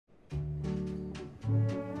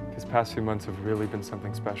These past few months have really been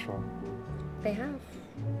something special. They have.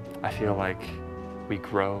 I feel like we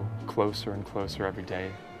grow closer and closer every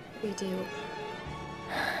day. We do.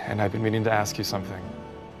 And I've been meaning to ask you something.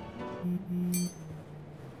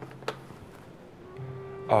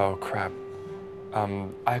 Oh, crap.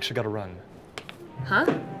 I actually gotta run. Huh?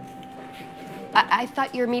 I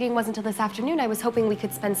thought your meeting wasn't until this afternoon. I was hoping we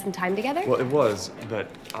could spend some time together. Well, it was, but,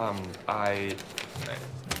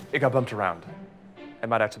 it got bumped around. It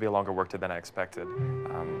might actually be a longer workday than I expected.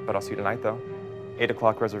 But I'll see you tonight, though. 8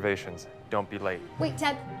 o'clock reservations. Don't be late. Wait,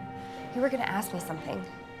 Ted. You were gonna ask me something.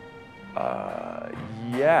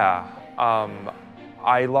 Yeah.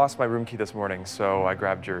 I lost my room key this morning, so I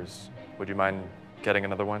grabbed yours. Would you mind getting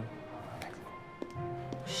another one?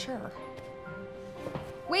 Sure.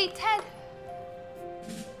 Wait, Ted.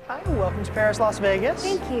 Hi, welcome to Paris, Las Vegas.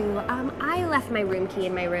 Thank you. I left my room key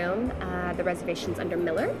in my room. The reservation's under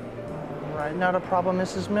Miller. Right, not a problem,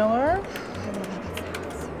 Mrs. Miller.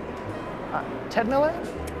 Ted Miller?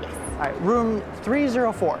 Yes. All right, room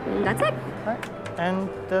 304. That's it. All right, and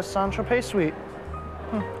the Saint-Tropez suite.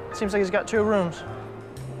 Seems like he's got 2 rooms.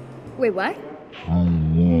 Wait, what?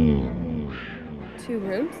 2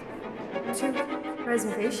 rooms? 2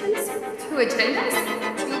 reservations? 2 agendas?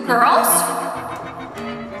 2 girls?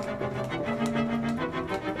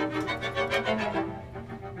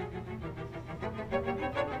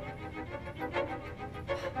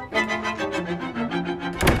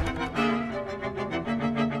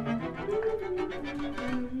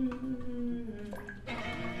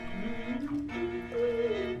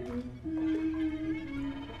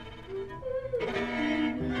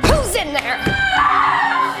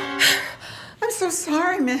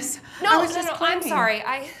 Sorry, miss. No, I'm sorry.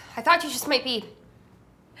 I thought you just might be.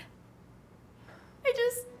 I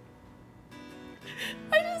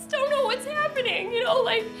just don't know what's happening. You know,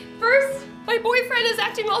 like, first, my boyfriend is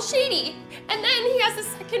acting all shady, and then he has a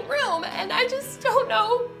second room, and I just don't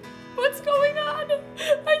know what's going on.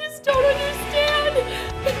 I just don't understand.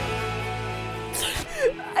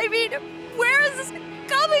 I mean, where is this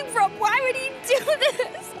coming from? Why would he do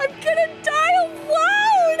this? I'm gonna die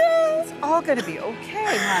alone. It's all gonna be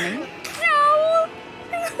okay, honey. No.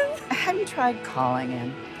 Have you tried calling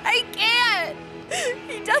him? I can't.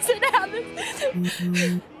 He doesn't have his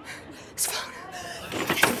phone.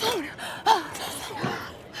 His phone.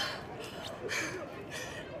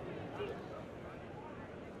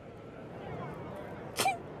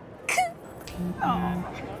 Oh.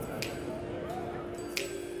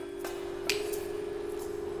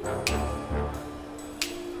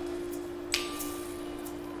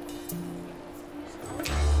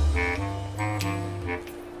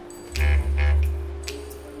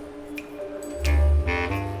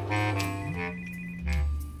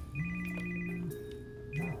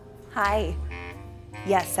 Hi.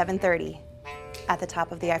 Yes, 7:30 at the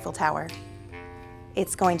top of the Eiffel Tower.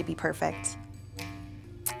 It's going to be perfect.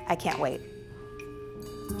 I can't wait.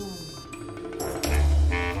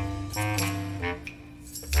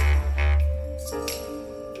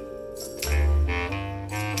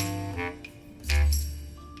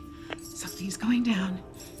 Something's going down.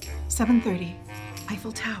 7:30,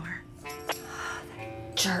 Eiffel Tower.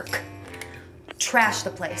 Jerk. Trash the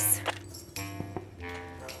place.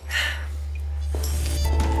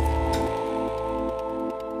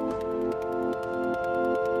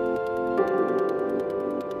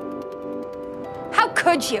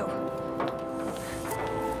 Could you?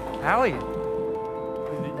 Alli,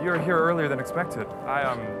 you're here earlier than expected.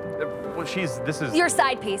 Well, this is... Your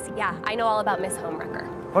side piece, yeah. I know all about Miss Homewrecker.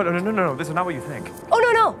 Oh, no, this is not what you think. Oh,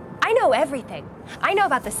 no. I know everything. I know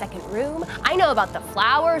about the second room. I know about the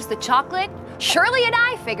flowers, the chocolate. Shirley and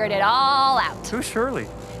I figured it all out. Who's Shirley?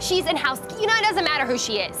 She's in house. You know, it doesn't matter who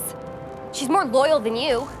she is. She's more loyal than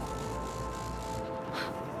you.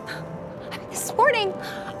 This morning,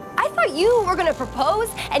 I thought you were gonna propose,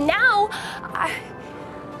 and now,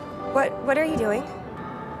 What are you doing?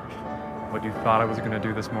 What you thought I was gonna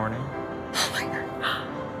do this morning? Oh my God.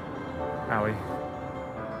 Alli.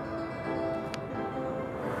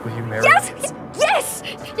 Will you marry Yes! me? Yes!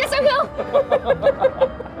 Yes, I will!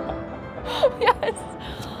 Yes.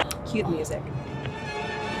 Cue the music.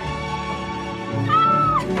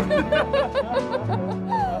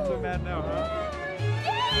 Not so mad now, huh?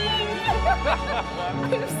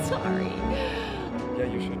 I'm sorry. Yeah,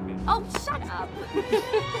 you should be. Oh, shut up.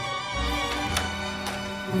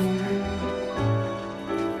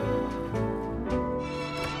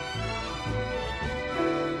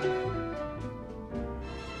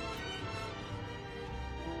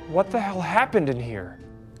 What the hell happened in here?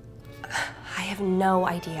 I have no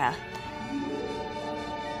idea.